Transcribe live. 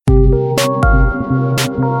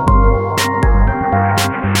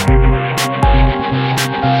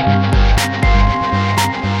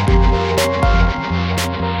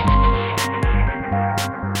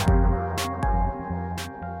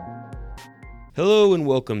Hello and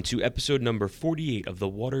welcome to episode number 48 of the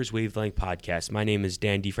Waters Wavelength podcast. My name is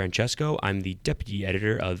Dan DiFrancesco. I'm the deputy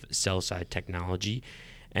editor of Sellside Technology.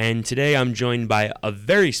 And today I'm joined by a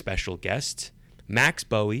very special guest, Max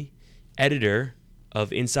Bowie, editor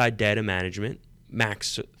of Inside Data Management.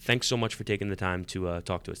 Max, thanks so much for taking the time to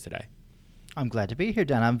talk to us today. I'm glad to be here,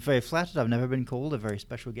 Dan. I'm very flattered. I've never been called a very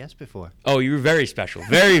special guest before. Oh, you're very special.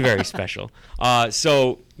 Very, very special.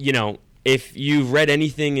 If you've read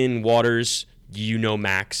anything in Waters, you know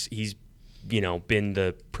Max. He's, been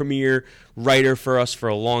the premier writer for us for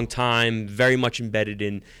a long time, very much embedded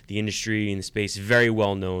in the industry, in the space, very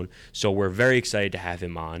well known. So we're very excited to have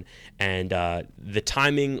him on. And the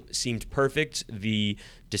timing seemed perfect. The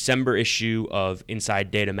December issue of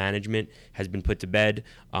Inside Data Management has been put to bed.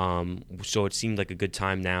 So it seemed like a good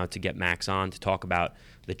time now to get Max on to talk about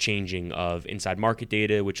the changing of inside market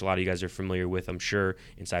data, which a lot of you guys are familiar with, I'm sure,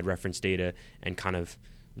 inside reference data, and kind of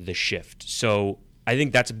the shift. So I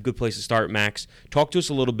think that's a good place to start, Max. Talk to us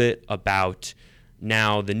a little bit about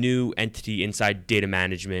now the new entity Inside Data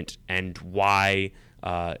Management and why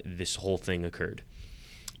this whole thing occurred.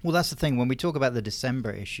 Well, that's the thing. When we talk about the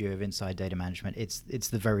December issue of Inside Data Management, it's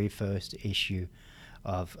the very first issue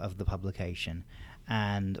of the publication.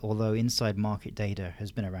 And although Inside Market Data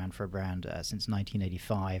has been around for around since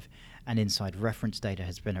 1985, and Inside Reference Data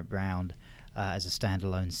has been around as a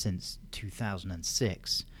standalone since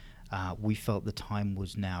 2006, we felt the time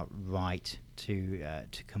was now right to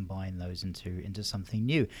combine those into something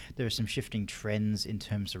new. There are some shifting trends in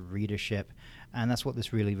terms of readership, and that's what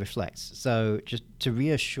this really reflects. So just to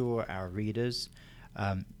reassure our readers,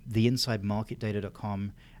 the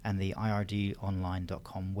InsideMarketData.com and the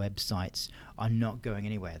IRDOnline.com websites are not going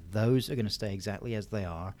anywhere. Those are going to stay exactly as they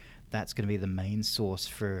are. That's going to be the main source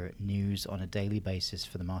for news on a daily basis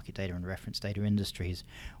for the market data and reference data industries.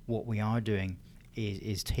 What we are doing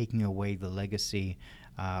is taking away the legacy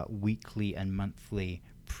weekly and monthly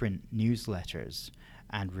print newsletters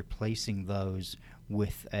and replacing those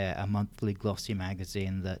with a monthly glossy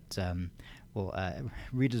magazine that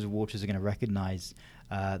readers of Waters are going to recognize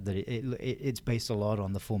that it's based a lot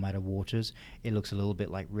on the format of Waters. It looks a little bit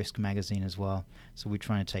like Risk Magazine as well. So we're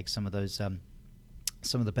trying to take some of those,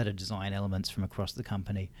 some of the better design elements from across the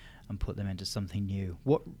company and put them into something new.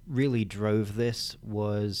 What really drove this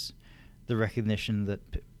was the recognition that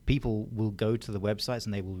people will go to the websites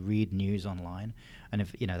and they will read news online, and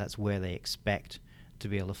if that's where they expect to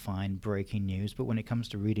be able to find breaking news. But when it comes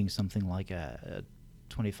to reading something like a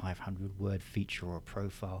 2,500 word feature or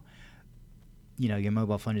profile, your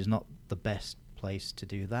mobile phone is not the best place to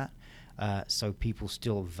do that. So people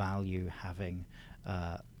still value having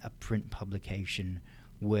a print publication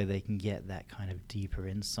where they can get that kind of deeper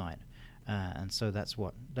insight, and so that's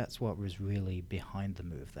what was really behind the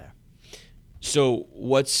move there. So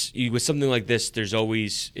with something like this, there's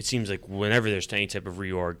always, it seems like whenever there's any type of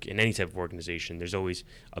reorg in any type of organization, there's always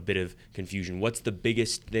a bit of confusion. What's the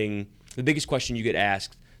biggest question you get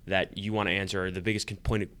asked that you want to answer, or the biggest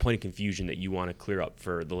point of confusion that you want to clear up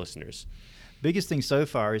for the listeners? Biggest thing so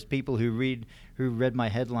far is people who read my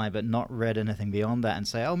headline but not read anything beyond that and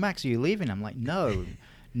say, "Oh, Max, are you leaving?" I'm like, no.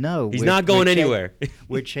 He's not going anywhere.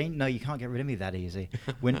 No, you can't get rid of me that easy.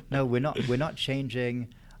 We're not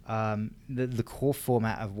changing the core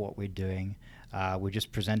format of what we're doing. We're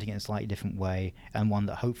just presenting it in a slightly different way, and one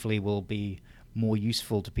that hopefully will be more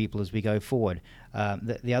useful to people as we go forward.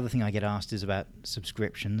 The other thing I get asked is about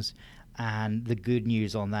subscriptions, and the good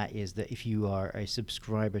news on that is that if you are a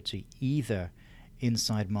subscriber to either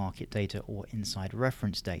Inside Market Data or Inside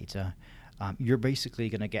Reference Data, you're basically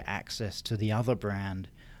going to get access to the other brand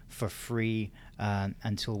for free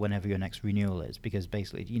until whenever your next renewal is, because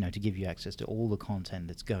basically, to give you access to all the content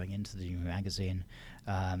that's going into the new magazine,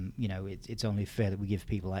 it's only fair that we give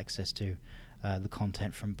people access to the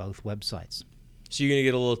content from both websites. So you're going to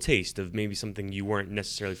get a little taste of maybe something you weren't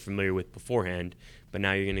necessarily familiar with beforehand, but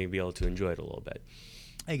now you're going to be able to enjoy it a little bit.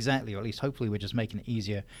 Exactly, or at least hopefully we're just making it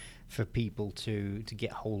easier for people to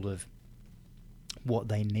get hold of what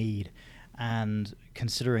they need. And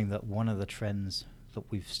considering that one of the trends that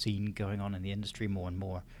we've seen going on in the industry more and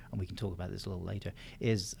more, and we can talk about this a little later,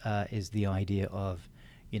 is the idea of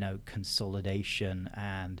consolidation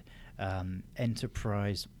and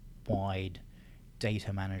enterprise-wide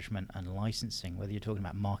data management and licensing. Whether you're talking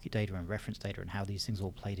about market data and reference data and how these things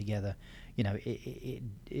all play together,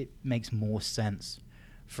 it makes more sense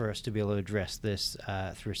for us to be able to address this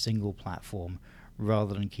through a single platform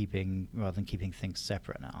rather than keeping things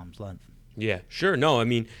separate and at arm's length. Yeah, sure. No, I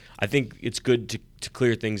mean, I think it's good to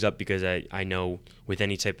clear things up, because I know with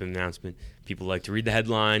any type of announcement, people like to read the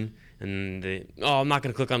headline and I'm not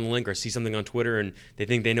going to click on the link or see something on Twitter, and they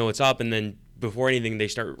think they know what's up, and then before anything, they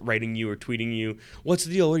start writing you or tweeting you, "What's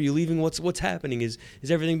the deal? Are you leaving? What's happening? Is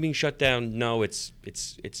everything being shut down?" No, it's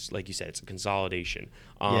like you said, it's a consolidation.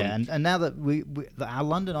 Yeah, and now that our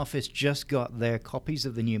London office just got their copies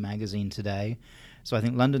of the new magazine today, so I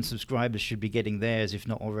think London subscribers should be getting theirs, if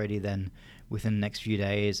not already, then within the next few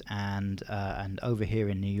days. And over here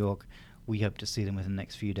in New York, we hope to see them within the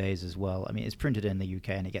next few days as well. I mean, it's printed in the UK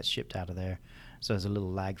and it gets shipped out of there, so there's a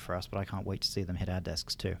little lag for us, but I can't wait to see them hit our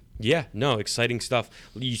desks too. Yeah, no, exciting stuff.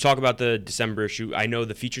 You talk about the December issue. I know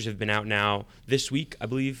the features have been out now this week. I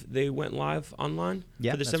believe they went live online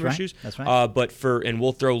for the December issues. That's right. And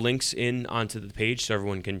we'll throw links in onto the page so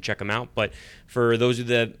everyone can check them out. But for those of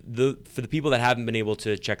for the people that haven't been able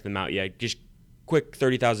to check them out yet, just quick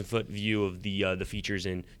 30,000-foot view of the features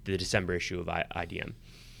in the December issue of IDM.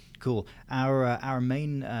 Cool. Our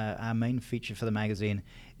main feature for the magazine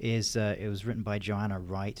is it was written by Joanna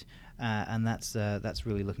Wright, and that's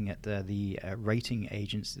really looking at the rating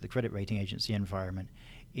agency, the credit rating agency environment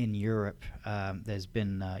in Europe. There's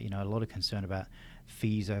been a lot of concern about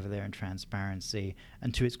fees over there and transparency.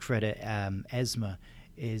 And to its credit, ESMA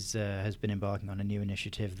has been embarking on a new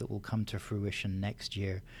initiative that will come to fruition next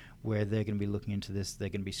year, where they're going to be looking into this. They're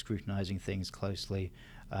going to be scrutinizing things closely.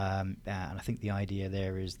 And I think the idea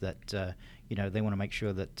there is that they want to make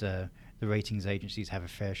sure that the ratings agencies have a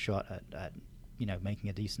fair shot at making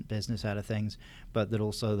a decent business out of things, but that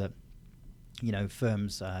also that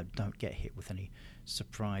firms don't get hit with any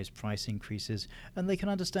surprise price increases, and they can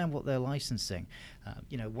understand what they're licensing.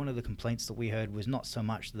 One of the complaints that we heard was not so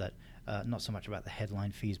much about the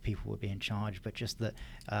headline fees people were being charged, but just that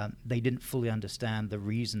they didn't fully understand the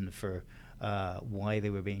reason for why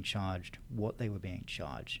they were being charged, what they were being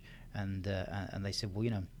charged, and they said,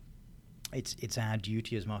 well, it's our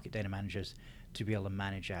duty as market data managers to be able to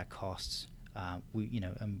manage our costs.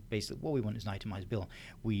 And basically what we want is an itemized bill.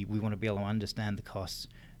 We want to be able to understand the costs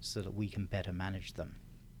so that we can better manage them.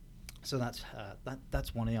 So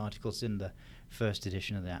that's one of the articles in the first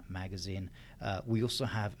edition of that magazine. We also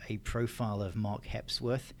have a profile of Mark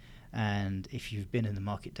Hepsworth, and if you've been in the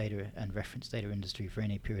market data and reference data industry for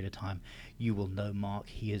any period of time, you will know Mark.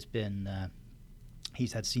 He has been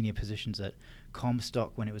he's had senior positions at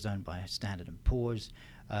Comstock when it was owned by Standard & Poor's.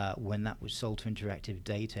 When that was sold to Interactive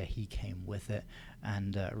Data, he came with it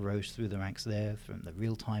and rose through the ranks there, from the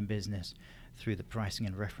real-time business through the pricing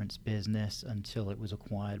and reference business until it was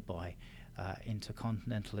acquired by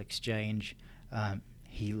Intercontinental Exchange.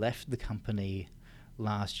 He left the company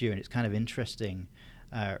last year, and it's kind of interesting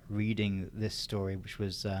reading this story, which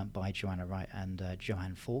was by Joanna Wright and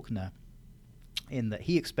Joanne Faulkner, in that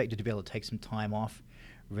he expected to be able to take some time off,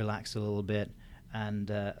 relax a little bit, and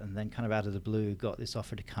then kind of out of the blue got this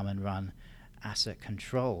offer to come and run Asset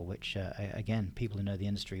Control, which again, people who know the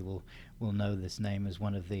industry will know this name as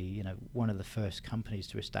one of the first companies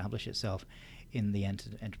to establish itself in the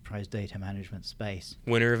enterprise data management space.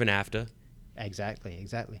 Winner of an AFTA.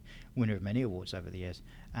 Exactly. Winner of many awards over the years.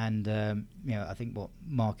 And I think what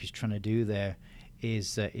Mark is trying to do there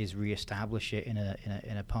is reestablish it in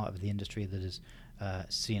a part of the industry that has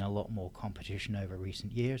seen a lot more competition over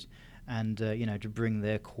recent years, and to bring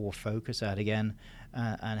their core focus out again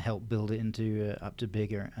and help build it into up to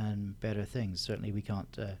bigger and better things. Certainly, we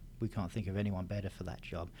can't think of anyone better for that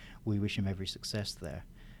job. We wish him every success there.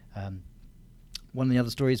 One of the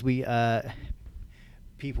other stories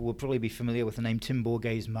people will probably be familiar with the name Tim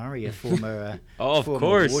Borghese-Murray, a former of former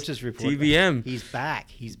course, Waters reporter. TBM.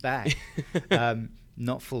 He's back.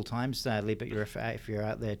 Not full time, sadly, but if you're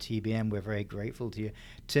out there, TBM, we're very grateful to you.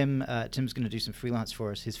 Tim's going to do some freelance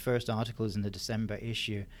for us. His first article is in the December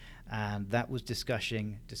issue, and that was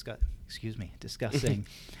discussing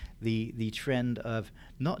the trend of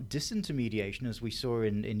not disintermediation as we saw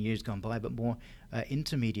in years gone by, but more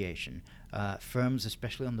intermediation. Firms,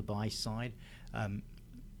 especially on the buy side,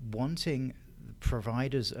 wanting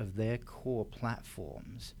providers of their core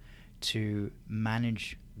platforms to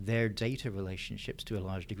manage their data relationships to a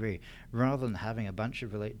large degree, rather than having a bunch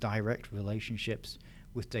of direct relationships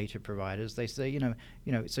with data providers. They say,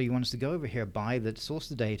 so you want us to go over here, source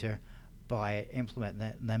the data, buy it, implement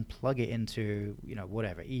that, and then plug it into,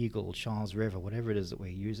 whatever, Eagle, Charles River, whatever it is that we're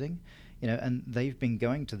using, and they've been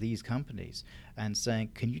going to these companies and saying,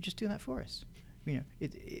 can you just do that for us?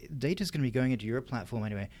 Data's going to be going into your platform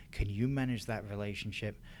anyway. Can you manage that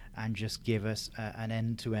relationship and just give us an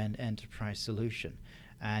end-to-end enterprise solution?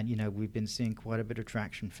 And we've been seeing quite a bit of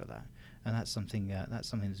traction for that, and that's something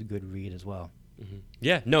that's a good read as well. Mm-hmm.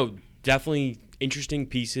 Yeah, no, definitely interesting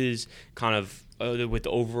pieces, kind of with the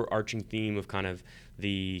overarching theme of kind of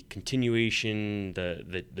the continuation,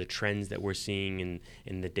 the trends that we're seeing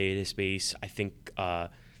in the data space. I think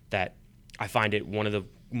that I find it one of the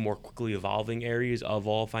more quickly evolving areas of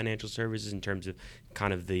all financial services in terms of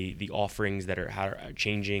kind of the offerings that are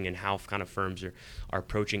changing and how kind of firms are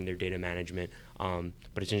approaching their data management.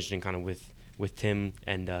 But it's interesting kind of with Tim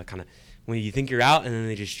and kind of when you think you're out and then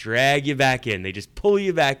they just drag you back in. They just pull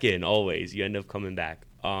you back in always. You end up coming back.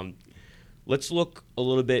 Let's look a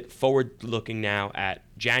little bit forward-looking now at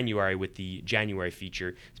January with the January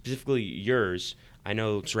feature, specifically yours. I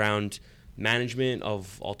know it's around management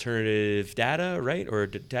of alternative data, right, or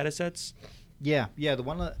data sets. Yeah. The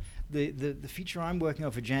one the feature I'm working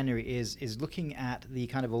on for January is looking at the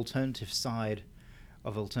kind of alternative side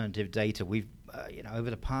of alternative data. We've over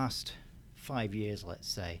the past 5 years, let's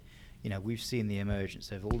say, we've seen the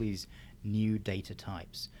emergence of all these new data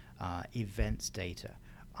types, events data,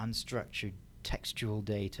 unstructured textual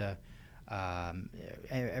data,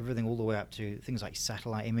 everything all the way up to things like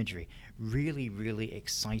satellite imagery. Really, really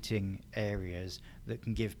exciting areas that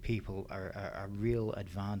can give people a real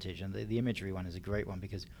advantage. And the imagery one is a great one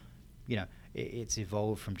because, it's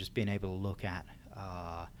evolved from just being able to look at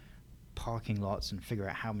parking lots and figure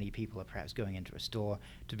out how many people are perhaps going into a store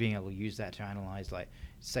to being able to use that to analyze like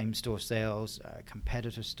same store sales,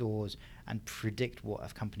 competitor stores, and predict what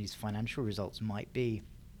a company's financial results might be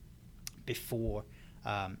before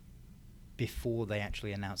they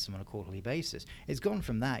actually announce them on a quarterly basis. It's gone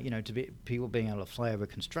from that, to people being able to fly over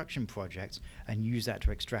construction projects and use that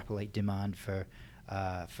to extrapolate demand for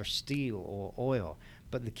steel or oil.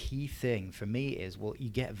 But the key thing for me is, you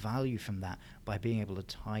get value from that by being able to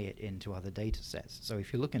tie it into other data sets. So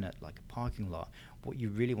if you're looking at like a parking lot, what you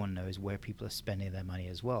really want to know is where people are spending their money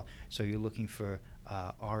as well. So you're looking for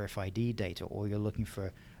RFID data, or you're looking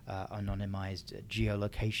for anonymized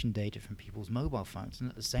geolocation data from people's mobile phones, and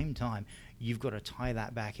at the same time you've got to tie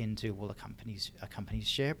that back into a company's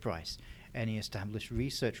share price, any established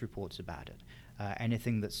research reports about it,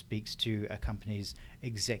 anything that speaks to a company's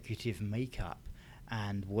executive makeup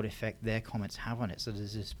and what effect their comments have on it. So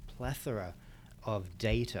there's this plethora of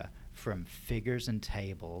data, from figures and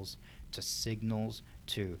tables to signals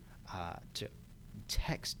to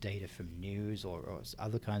text data from news or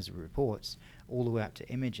other kinds of reports, all the way up to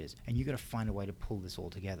images. And you've got to find a way to pull this all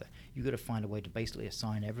together. You've got to find a way to basically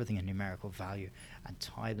assign everything a numerical value and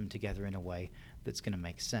tie them together in a way that's going to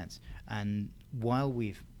make sense. And while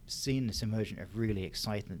we've seen this emergence of really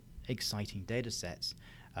exciting data sets,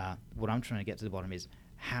 what I'm trying to get to the bottom is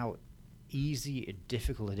how easy or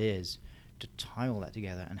difficult it is to tie all that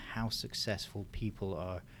together, and how successful people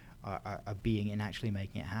are being in actually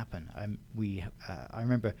making it happen. I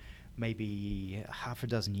remember maybe half a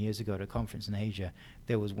dozen years ago at a conference in Asia,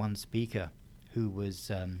 there was one speaker who was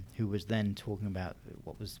then talking about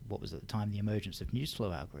what was at the time the emergence of news flow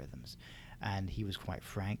algorithms, and he was quite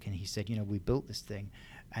frank, and he said, we built this thing,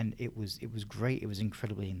 and it was great, it was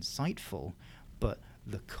incredibly insightful, but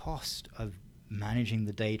the cost of managing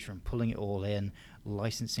the data and pulling it all in,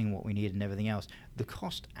 licensing what we need and everything else, the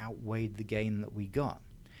cost outweighed the gain that we got.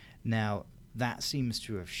 Now, that seems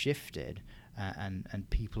to have shifted, and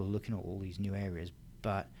people are looking at all these new areas,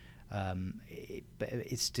 but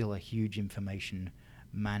it's still a huge information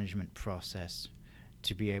management process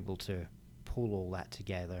to be able to pull all that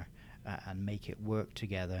together and make it work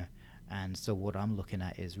together. And so what I'm looking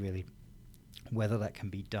at is really whether that can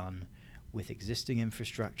be done with existing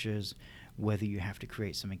infrastructures, whether you have to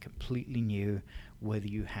create something completely new, whether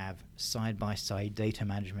you have side-by-side data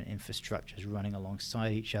management infrastructures running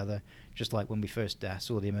alongside each other. Just like when we first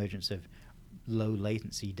saw the emergence of low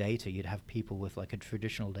latency data, you'd have people with like a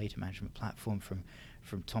traditional data management platform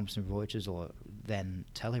from Thomson Reuters or then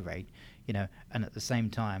Telerate, and at the same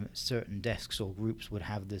time certain desks or groups would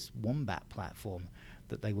have this Wombat platform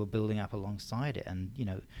that they were building up alongside it. And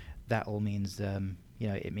that all means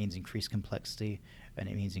it means increased complexity, and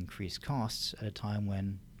it means increased costs at a time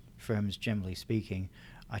when firms, generally speaking,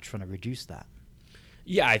 are trying to reduce that.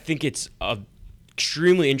 Yeah, I think it's a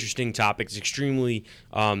extremely interesting topic. It's extremely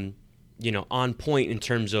on point in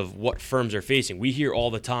terms of what firms are facing. We hear all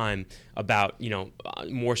the time about,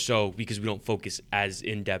 more so because we don't focus as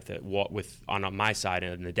in depth at on my side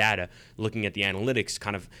and the data, looking at the analytics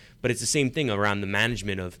kind of, but it's the same thing around the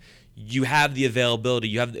management of, you have the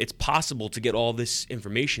availability, it's possible to get all this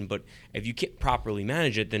information, but if you can't properly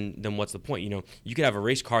manage it, then what's the point? You could have a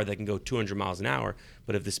race car that can go 200 miles an hour,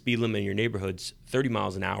 but if the speed limit in your neighborhood's 30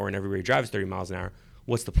 miles an hour and everybody drives 30 miles an hour,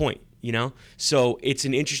 what's the point? So it's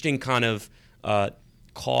an interesting kind of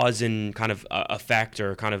cause and kind of effect,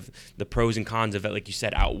 or kind of the pros and cons of it, like you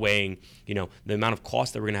said, outweighing, the amount of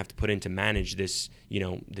cost that we're going to have to put in to manage this,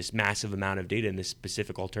 this massive amount of data and this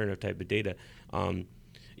specific alternative type of data.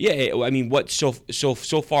 Yeah, I mean, what so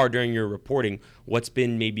far during your reporting, what's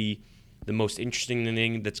been maybe the most interesting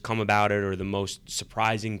thing that's come about it, or the most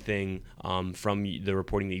surprising thing from the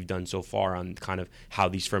reporting that you've done so far on kind of how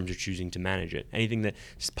these firms are choosing to manage it? Anything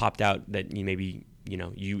that's popped out that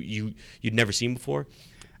you'd never seen before?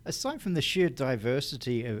 Aside from the sheer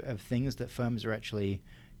diversity of things that firms are actually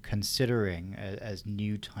considering as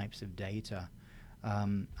new types of data,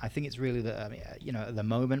 I think it's really that, at the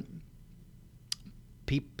moment,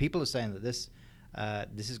 people are saying that this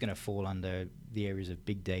is going to fall under the areas of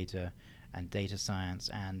big data and data science,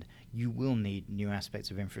 and you will need new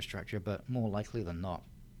aspects of infrastructure, but more likely than not,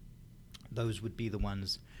 those would be the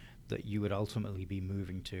ones that you would ultimately be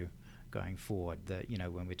moving to going forward. That,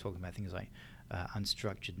 when we're talking about things like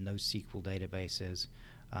unstructured NoSQL databases,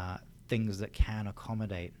 things that can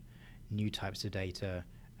accommodate new types of data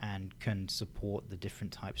and can support the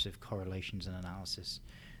different types of correlations and analysis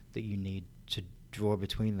that you need to draw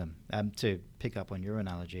between them. To pick up on your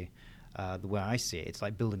analogy, the way I see it, it's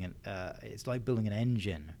like building an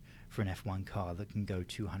engine for an F1 car that can go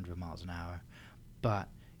 200 miles an hour, but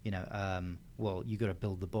you got to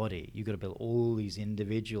build the body. You got to build all these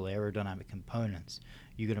individual aerodynamic components.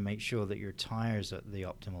 You got to make sure that your tires are at the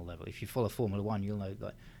optimal level. If you follow Formula One, you'll know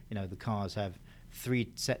that the cars have three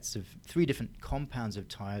different compounds of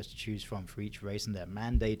tires to choose from for each race, and they're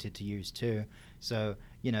mandated to use two. So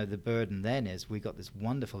the burden then is we got this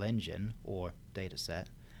wonderful engine or data set,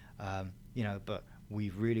 but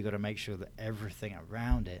we've really got to make sure that everything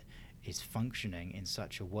around it is functioning in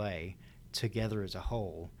such a way together as a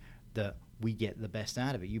whole that we get the best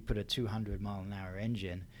out of it. You put a 200-mile-an-hour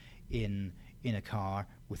engine in a car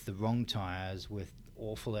with the wrong tires, with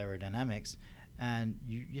awful aerodynamics, and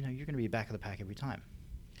you're going to be back of the pack every time.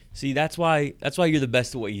 See, that's why you're the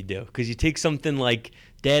best at what you do, because you take something like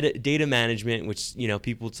data management, which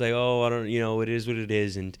people would say, oh, I don't, it is what it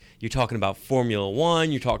is, and you're talking about Formula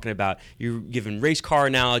One, you're giving race car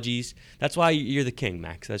analogies. That's why you're the king,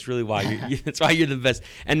 Max. That's really why that's why you're the best.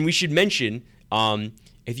 And we should mention,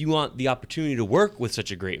 if you want the opportunity to work with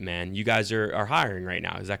such a great man, you guys are hiring right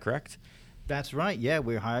now. Is that correct? That's right. Yeah,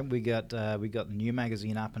 we're hiring. We got the new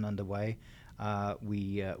magazine up and underway.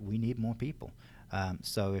 We need more people.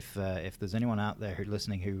 So if there's anyone out there who's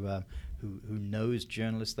listening who knows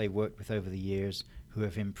journalists they've worked with over the years who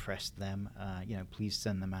have impressed them, please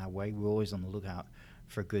send them our way. We're always on the lookout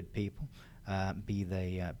for good people, be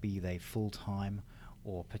they full-time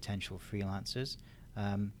or potential freelancers.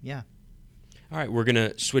 All right, we're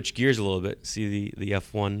gonna switch gears a little bit. See the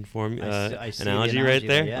F1 I see analogy the right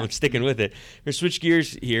there? yeah. I'm sticking with it. We're gonna switch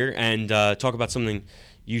gears here and talk about something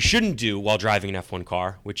you shouldn't do while driving an F1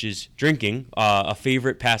 car, which is drinking, a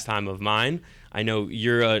favorite pastime of mine. I know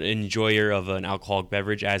you're an enjoyer of an alcoholic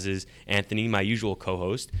beverage, as is Anthony, my usual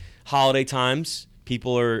co-host. Holiday times,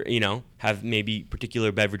 people are, have maybe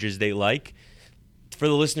particular beverages they like. For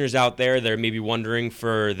the listeners out there, they're maybe wondering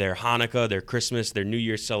for their Hanukkah, their Christmas, their New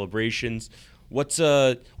Year's celebrations, what's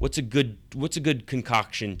a good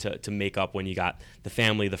concoction to make up when you got the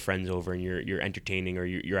family, the friends over, and you're entertaining or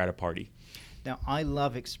you're at a party? Now, I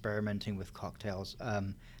love experimenting with cocktails.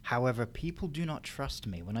 However, people do not trust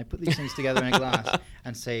me. When I put these things together in a glass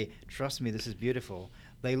and say, trust me, this is beautiful,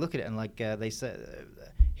 they look at it and they say,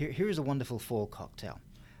 here's a wonderful fall cocktail.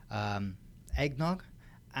 Eggnog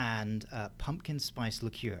and pumpkin spice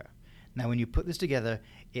liqueur. Now, when you put this together,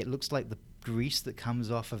 it looks like the grease that comes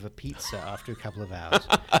off of a pizza after a couple of hours.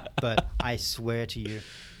 But I swear to you,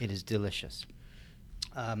 it is delicious.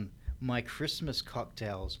 My Christmas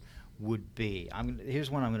cocktails would be, here's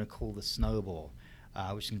one I'm going to call the Snowball,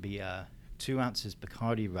 which is going to be 2 ounces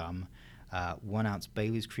Bacardi rum, 1 ounce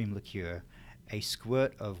Bailey's cream liqueur, a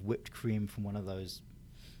squirt of whipped cream from one of those,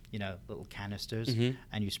 little canisters,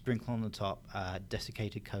 and you sprinkle on the top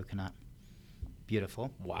desiccated coconut. Beautiful.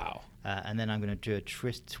 Wow. And then I'm going to do a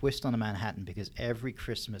twist on a Manhattan, because every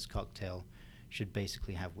Christmas cocktail should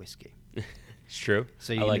basically have whiskey. It's true.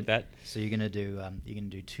 So I like that. So you're going to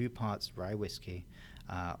do 2 parts rye whiskey,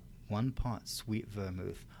 1 part sweet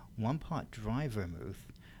vermouth, 1 part dry vermouth,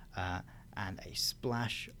 and a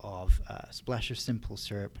splash of simple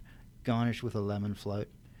syrup, garnished with a lemon float,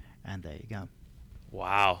 and there you go.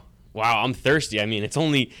 Wow, I'm thirsty. I mean, it's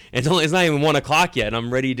not even 1 o'clock yet, and I'm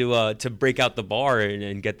ready to break out the bar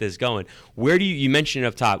and get this going. Where do you mentioned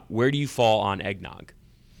up top? Where do you fall on eggnog?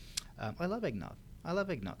 I love eggnog. I love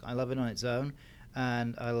it on its own.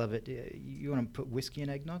 And I love it. You want to put whiskey in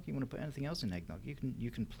eggnog? You want to put anything else in eggnog?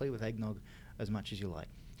 You can play with eggnog as much as you like.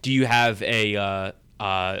 Do you have a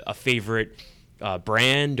favorite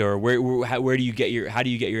brand, or where do you get your? How do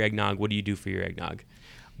you get your eggnog? What do you do for your eggnog?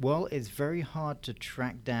 Well, it's very hard to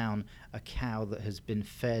track down a cow that has been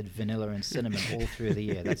fed vanilla and cinnamon all through the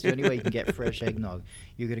year. That's the only way you can get fresh eggnog.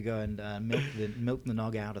 You're going to go and milk the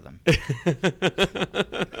nog out of them.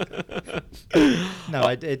 No,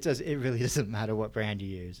 it really doesn't matter what brand you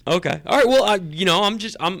use. Okay. All right. Well,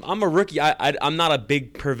 I'm a rookie. I'm not a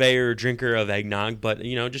big purveyor or drinker of eggnog, but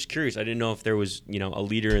just curious. I didn't know if there was a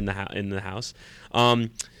leader in the house.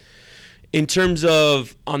 In terms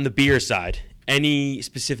of on the beer side, any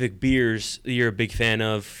specific beers you're a big fan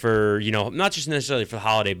of for not just necessarily for the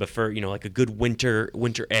holiday, but for like a good winter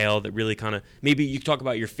ale that really kind of, maybe you talk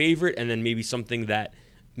about your favorite, and then maybe something that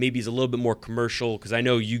maybe is a little bit more commercial, because I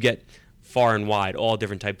know you get far and wide all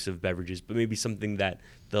different types of beverages, but maybe something that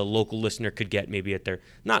the local listener could get maybe at their,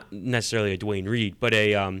 not necessarily a Duane Reade, but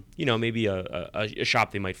a maybe a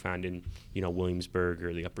shop they might find in Williamsburg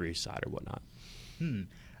or the Upper East Side or whatnot.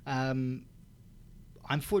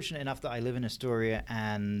 I'm fortunate enough that I live in Astoria,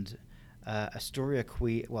 and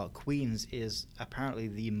Queens is apparently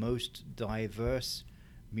the most diverse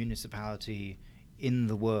municipality in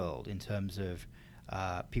the world in terms of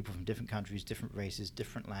people from different countries, different races,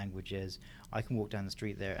 different languages. I can walk down the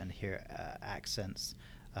street there and hear accents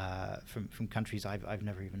from countries I've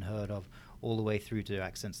never even heard of, all the way through to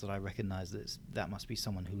accents that I recognize that must be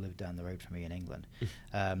someone who lived down the road from me in England.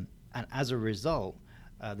 And as a result,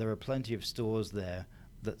 there are plenty of stores there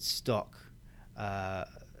that stock a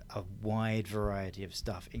wide variety of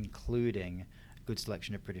stuff, including a good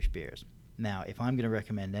selection of British beers. Now, if I'm going to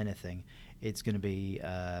recommend anything, it's going to be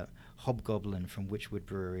Hobgoblin from Witchwood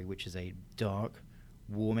Brewery, which is a dark,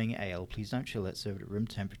 warming ale. Please don't chill it. Serve it at room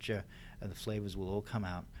temperature, and the flavors will all come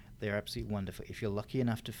out. They're absolutely wonderful. If you're lucky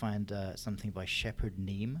enough to find something by Shepherd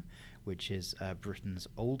Neame, which is Britain's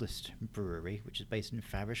oldest brewery, which is based in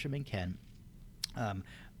Faversham in Kent,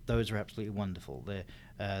 those are absolutely wonderful.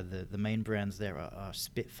 The main brands there are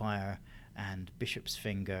Spitfire and Bishop's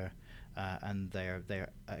Finger, and they're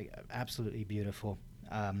absolutely beautiful.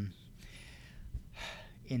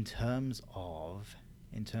 In terms of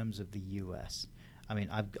the U.S., I mean,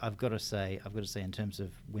 I've got to say, in terms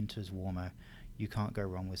of winter's warmer, you can't go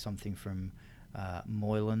wrong with something from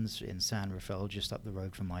Moylan's in San Rafael, just up the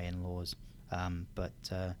road from my in-laws. But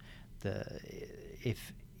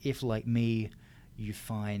if like me, you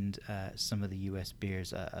find some of the U.S.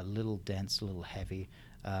 beers a little dense, a little heavy.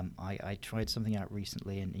 I tried something out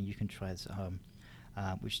recently, and you can try this at home,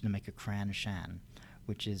 which is to make a cran shan,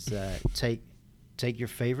 which is take your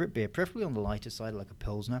favorite beer, preferably on the lighter side, like a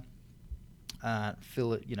Pilsner,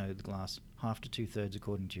 fill it, the glass half to 2/3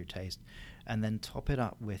 according to your taste, and then top it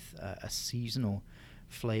up with a seasonal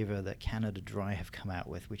flavor that Canada Dry have come out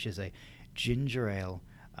with, which is a ginger ale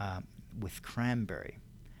with cranberry.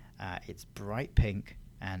 It's bright pink,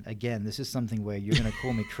 and again, this is something where you're going to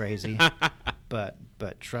call me crazy, but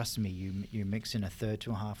trust me, you mix in 1/3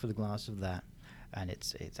 to 1/2 of the glass of that, and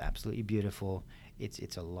it's absolutely beautiful.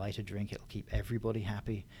 It's a lighter drink. It'll keep everybody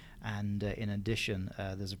happy, and in addition,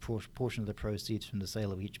 there's a portion of the proceeds from the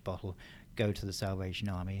sale of each bottle go to the Salvation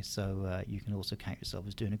Army, so you can also count yourself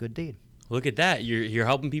as doing a good deed. Look at that! You're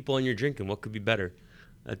helping people and you're drinking. What could be better?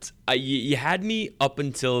 That's you had me up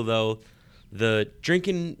until though. The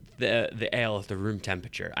drinking the ale at the room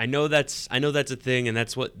temperature. I know that's a thing, and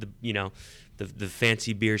that's what the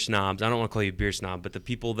fancy beer snobs. I don't want to call you a beer snob, but the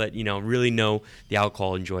people that really know the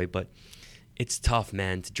alcohol enjoy. But it's tough,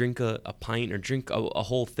 man, to drink a pint or drink a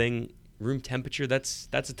whole thing room temperature. That's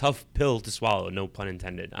a tough pill to swallow. No pun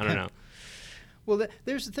intended. I don't know. Well,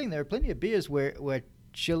 there's the thing. There are plenty of beers where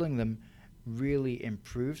chilling them really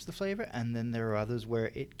improves the flavor, and then there are others where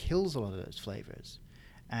it kills a lot of those flavors.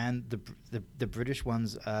 And the British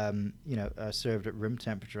ones, are served at room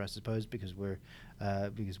temperature, I suppose, because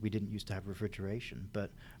we didn't used to have refrigeration,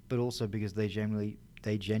 but also because they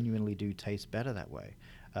genuinely do taste better that way.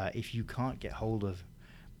 If you can't get hold of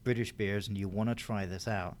British beers and you want to try this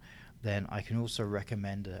out, then I can also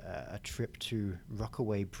recommend a trip to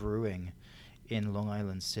Rockaway Brewing in Long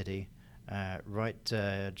Island City, right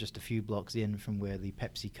just a few blocks in from where the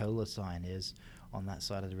Pepsi Cola sign is on that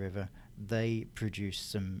side of the river. They produce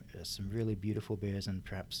some really beautiful beers, and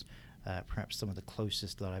perhaps some of the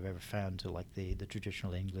closest that I've ever found to like the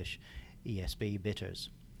traditional English ESB bitters.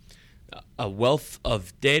 A wealth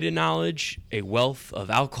of data knowledge, a wealth of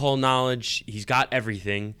alcohol knowledge. He's got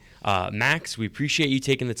everything. Max, we appreciate you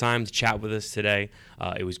taking the time to chat with us today.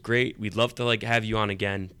 It was great. We'd love to have you on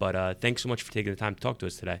again, but thanks so much for taking the time to talk to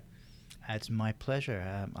us today. It's my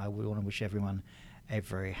pleasure. I would want to wish everyone a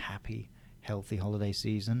very happy, healthy holiday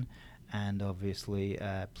season. And obviously,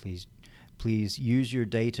 please please use your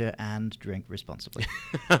data and drink responsibly.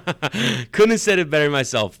 Couldn't have said it better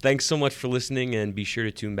myself. Thanks so much for listening, and be sure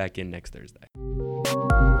to tune back in next Thursday.